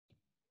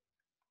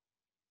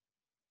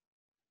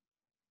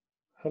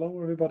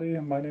Hello, everybody.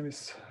 My name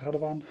is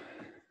Radovan.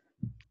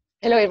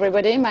 Hello,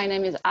 everybody. My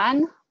name is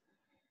Anne.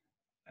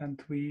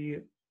 And we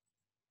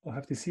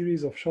have this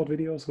series of short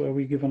videos where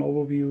we give an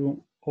overview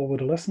over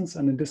the lessons.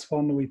 And in this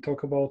one, we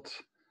talk about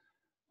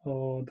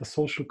the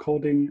social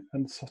coding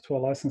and software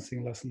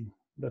licensing lesson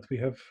that we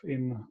have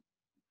in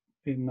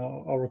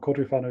our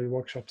CodeRefinery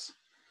workshops.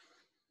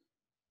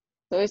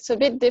 So it's a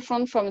bit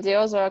different from the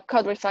other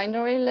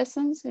CodeRefinery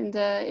lessons in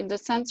the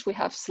sense we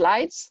have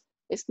slides.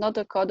 It's not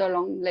a code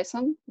along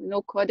lesson,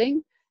 no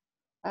coding.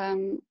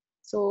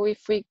 So if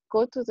we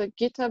go to the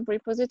GitHub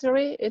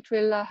repository, it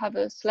will have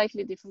a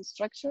slightly different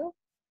structure.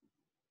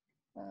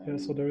 Yeah,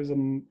 so there is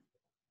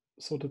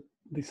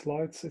the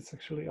slides, it's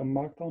actually a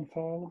markdown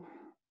file,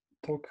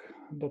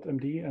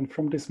 talk.md, and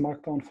from this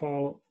markdown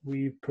file,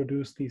 we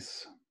produce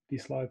these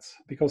slides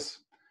because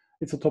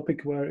it's a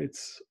topic where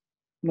it's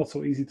not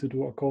so easy to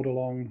do a code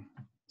along.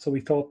 So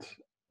we thought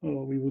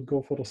we would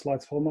go for the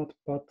slides format,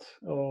 but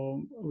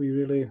we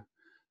really,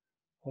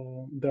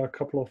 there are a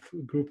couple of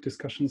group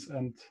discussions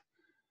and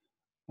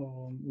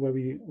where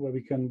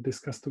we can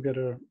discuss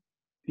together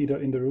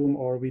either in the room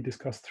or we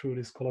discuss through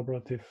this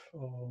collaborative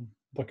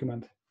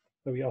document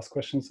where we ask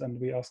questions and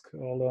we ask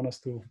learners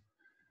to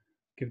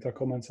give their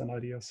comments and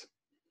ideas.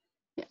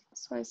 Yeah,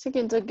 so I think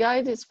in the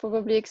guide it's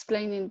probably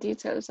explained in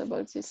details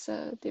about these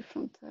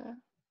different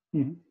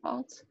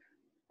parts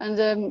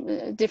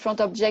and different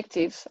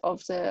objectives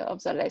of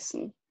the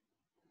lesson,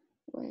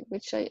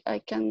 which I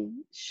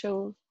can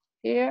show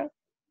here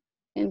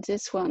in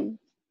this one.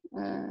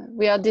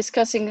 We are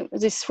discussing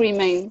these three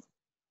main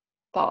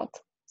parts: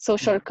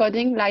 social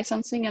coding,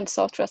 licensing, and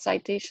software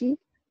citation.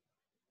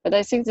 But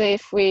I think that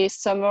if we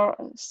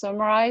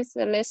summarize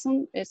the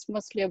lesson, it's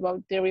mostly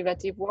about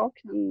derivative work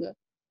and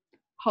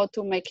how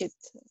to make it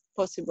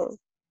possible.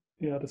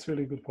 Yeah, that's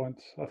really a good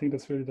point. I think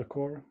that's really the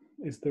core,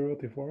 is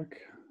derivative work,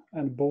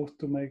 and both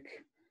to make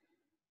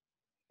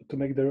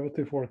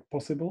derivative work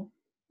possible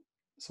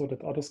so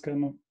that others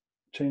can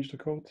change the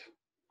code,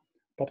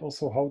 but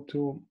also how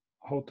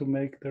to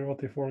make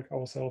derivative work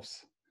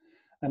ourselves.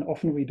 And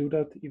often we do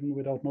that even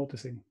without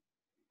noticing.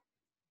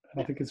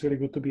 And I think it's really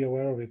good to be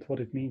aware of it, what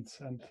it means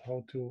and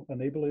how to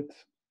enable it,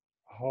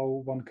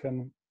 how one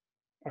can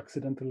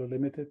accidentally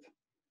limit it.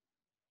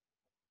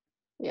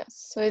 Yes,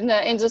 so in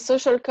the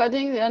social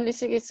coding, the only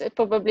thing is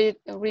probably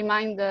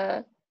remind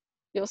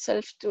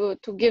yourself to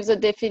give the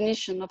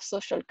definition of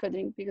social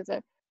coding, because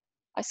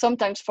I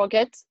sometimes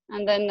forget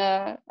and then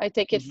I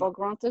take it for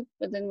granted,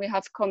 but then we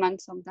have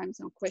comments sometimes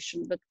on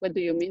question, but what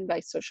do you mean by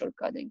social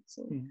coding?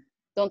 So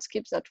don't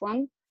skip that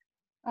one.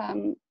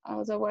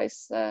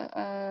 Otherwise,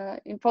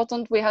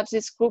 important, we have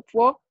this group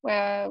work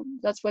where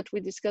that's what we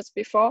discussed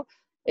before.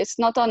 It's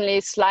not only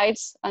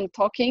slides and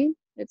talking,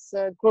 it's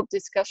a group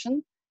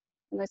discussion.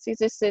 And I think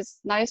this is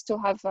nice to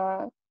have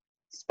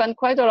spent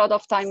quite a lot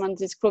of time on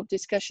this group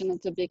discussion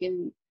at the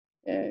beginning,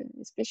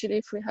 especially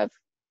if we have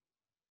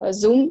a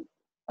Zoom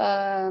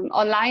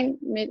online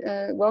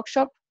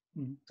workshop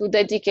to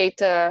dedicate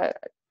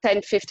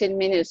 10-15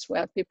 minutes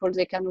where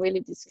they can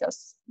really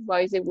discuss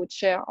why they would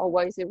share or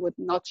why they would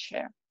not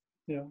share.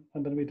 Yeah,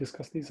 and then we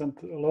discussed these, and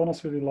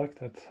learners really liked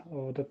that.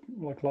 That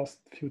like last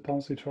few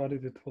times we tried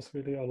it, it was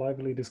really a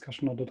lively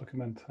discussion on the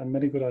document and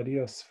many good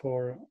ideas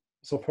for.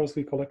 So first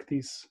we collect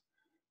these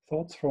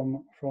thoughts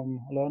from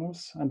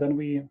learners, and then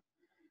we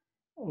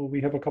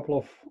have a couple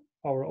of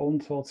our own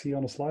thoughts here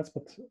on the slides,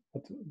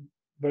 but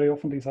very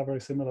often these are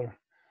very similar,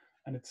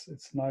 and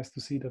it's nice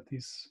to see that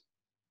these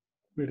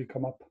really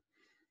come up.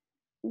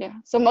 Yeah,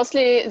 so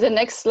mostly the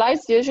next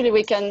slides, usually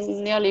we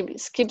can nearly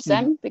skip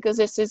them because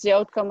this is the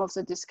outcome of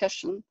the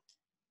discussion.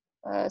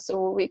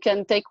 So we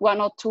can take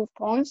 1 or 2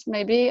 points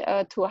maybe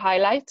to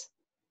highlight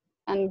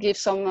and give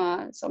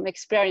some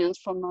experience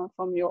from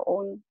your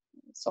own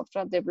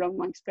software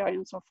development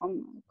experience or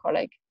from a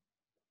colleague.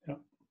 Yeah.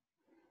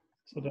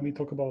 So then we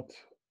talk about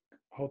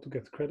how to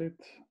get credit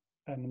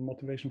and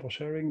motivation for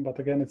sharing. But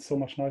again, it's so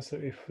much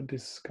nicer if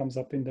this comes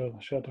up in the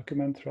shared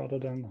document rather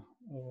than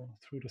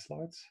through the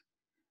slides.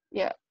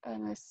 Yeah,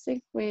 and I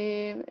think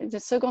the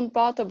second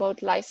part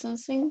about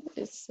licensing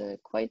is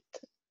quite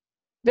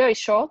very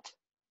short.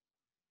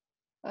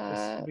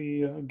 Yes,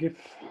 we give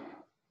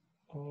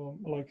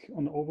like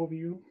an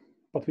overview,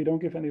 but we don't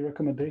give any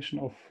recommendation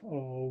of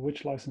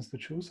which license to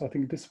choose. I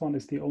think this one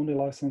is the only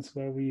license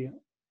where we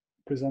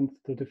present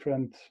the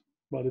different,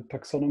 well, the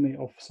taxonomy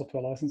of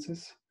software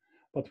licenses,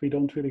 but we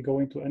don't really go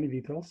into any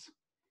details.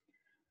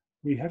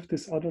 We have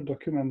this other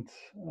document,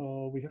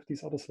 we have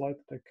this other slide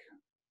deck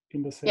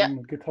in the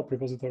same GitHub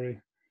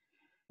repository.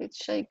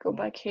 Which I go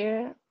back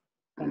here.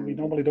 And we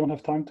normally don't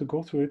have time to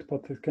go through it,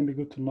 but it can be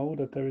good to know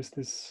that there is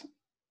this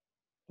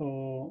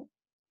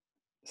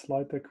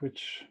slide deck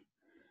which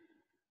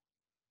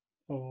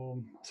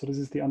so this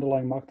is the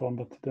underlying markdown,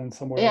 but then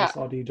somewhere else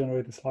are the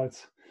generated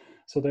slides.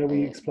 So there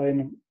we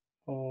explain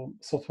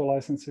software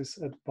licenses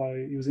by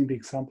using the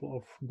example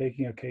of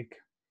baking a cake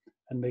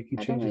and making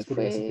changes to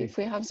the recipe. If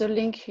we have the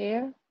link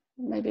here,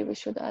 maybe we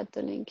should add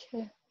the link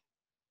here.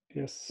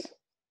 Yes.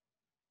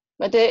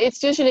 But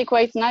it's usually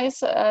quite nice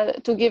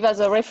to give as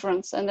a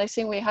reference. And I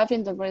think we have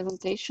in the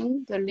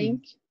presentation the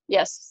link.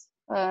 Yes,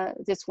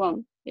 this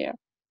one here.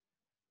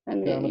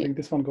 And yeah, and I think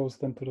this one goes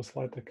then to the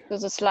slide deck. To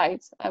the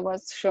slides I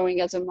was showing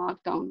as a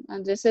markdown.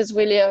 And this is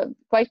really a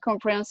quite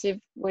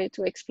comprehensive way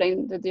to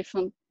explain the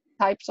different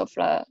types of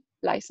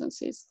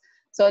licenses.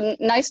 So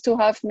nice to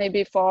have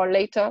maybe for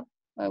later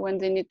when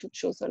they need to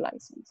choose a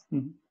license.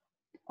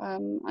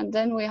 And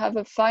then we have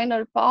a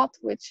final part,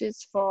 which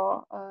is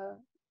for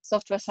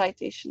software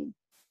citation,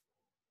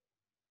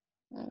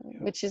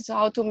 which is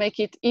how to make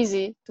it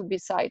easy to be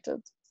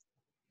cited.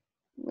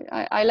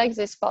 I like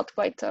this part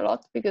quite a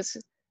lot because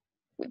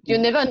you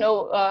never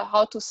know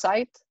how to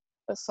cite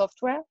a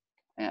software.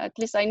 At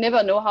least I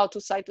never know how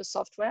to cite a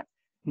software.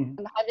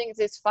 And having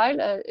this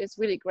file is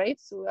really great.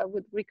 So I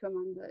would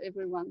recommend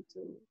everyone to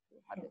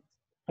have it.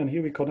 And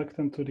here we connect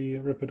them to the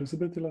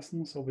reproducibility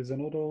lesson. So with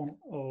Zenodo,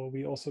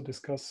 we also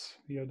discuss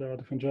here, there are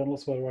different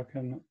journals where I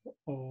can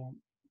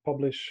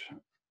publish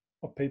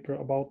a paper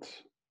about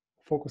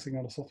focusing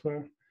on the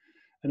software.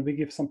 And we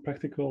give some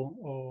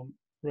practical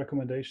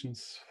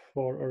recommendations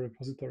for a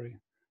repository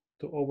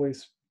to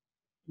always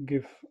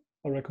give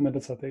a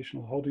recommended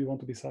citation. How do you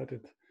want to be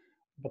cited?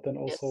 But then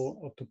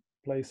also to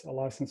place a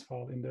license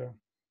file in there.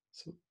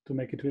 So to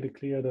make it really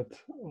clear that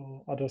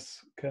others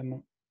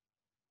can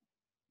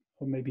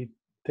maybe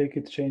take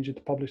it, change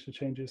it, publish the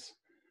changes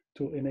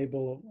to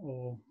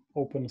enable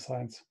open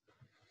science.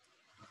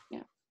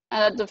 Yeah,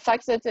 and the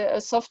fact that a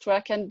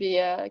software can be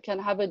can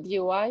have a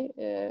DOI,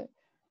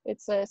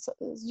 it's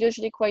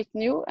usually quite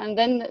new, and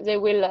then they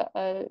will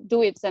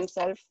do it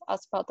themselves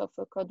as part of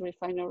a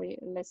CodeRefinery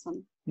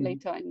lesson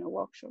later in the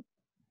workshop.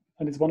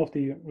 And it's one of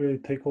the really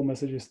take-home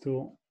messages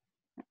to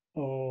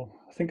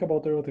think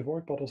about derivative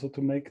work, but also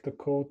to make the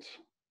code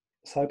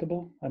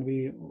citable. And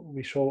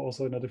we show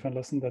also in a different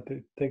lesson that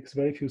it takes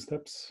very few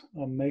steps.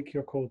 Make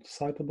your code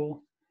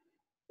citable,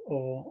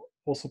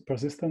 also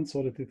persistent,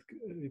 so that it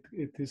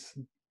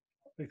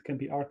can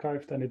be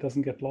archived and it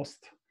doesn't get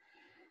lost.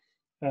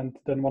 And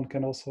then one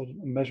can also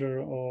measure,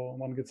 or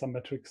one gets some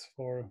metrics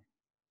for,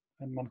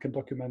 and one can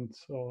document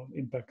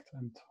impact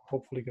and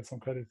hopefully get some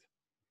credit.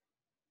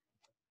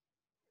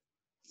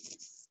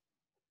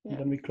 And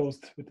then we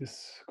closed with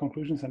these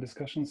conclusions and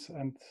discussions,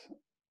 and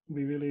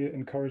we really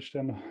encourage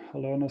then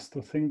learners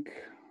to think.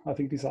 I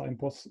think these are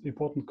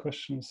important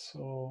questions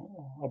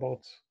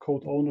about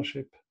code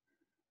ownership,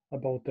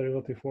 about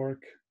derivative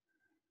work,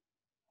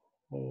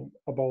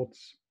 about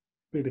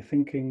really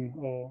thinking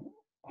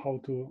how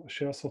to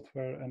share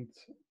software and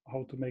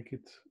how to make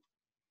it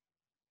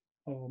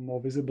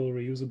more visible,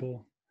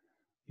 reusable,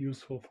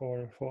 useful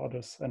for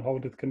others, and how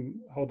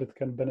that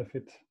can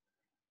benefit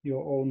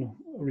your own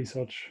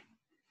research.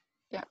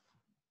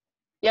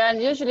 Yeah,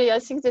 and usually I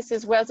think this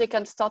is where they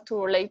can start to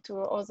relate to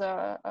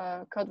other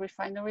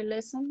CodeRefinery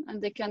lesson,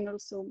 and they can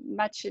also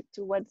match it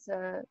to what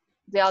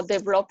they are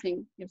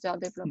developing, if they are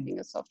developing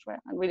a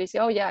software, and really say,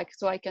 oh yeah,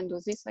 so I can do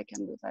this, I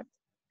can do that.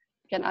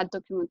 I can add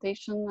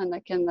documentation and I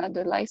can add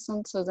a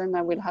license, so then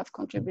I will have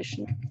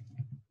contribution.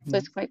 So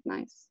it's quite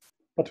nice.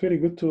 But really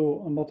good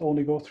to not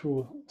only go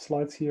through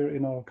slides here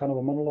in a kind of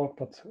a monologue,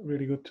 but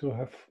really good to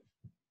have,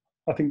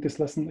 I think this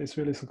lesson is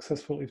really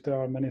successful if there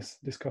are many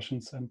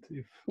discussions and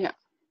if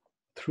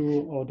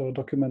through the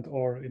document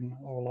or in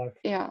our live.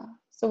 Yeah,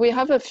 so we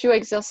have a few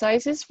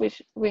exercises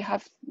which we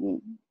have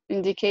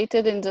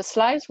indicated in the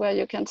slides where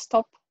you can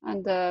stop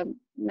and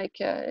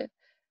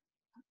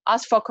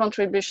ask for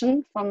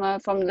contribution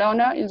from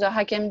learner in the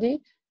HackMD,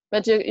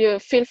 but you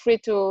feel free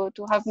to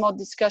have more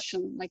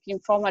discussion, like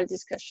informal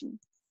discussion,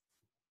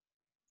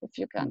 if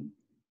you can.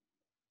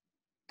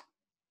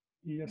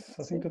 Yes,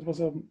 I think that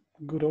was a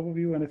good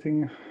overview.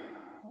 Anything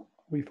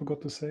we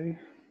forgot to say?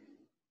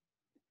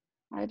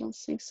 I don't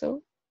think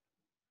so.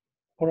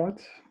 All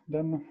right,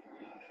 then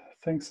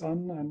thanks,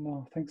 Anne,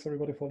 and thanks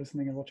everybody for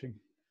listening and watching.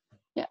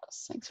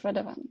 Yes, thanks,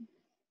 Radovan.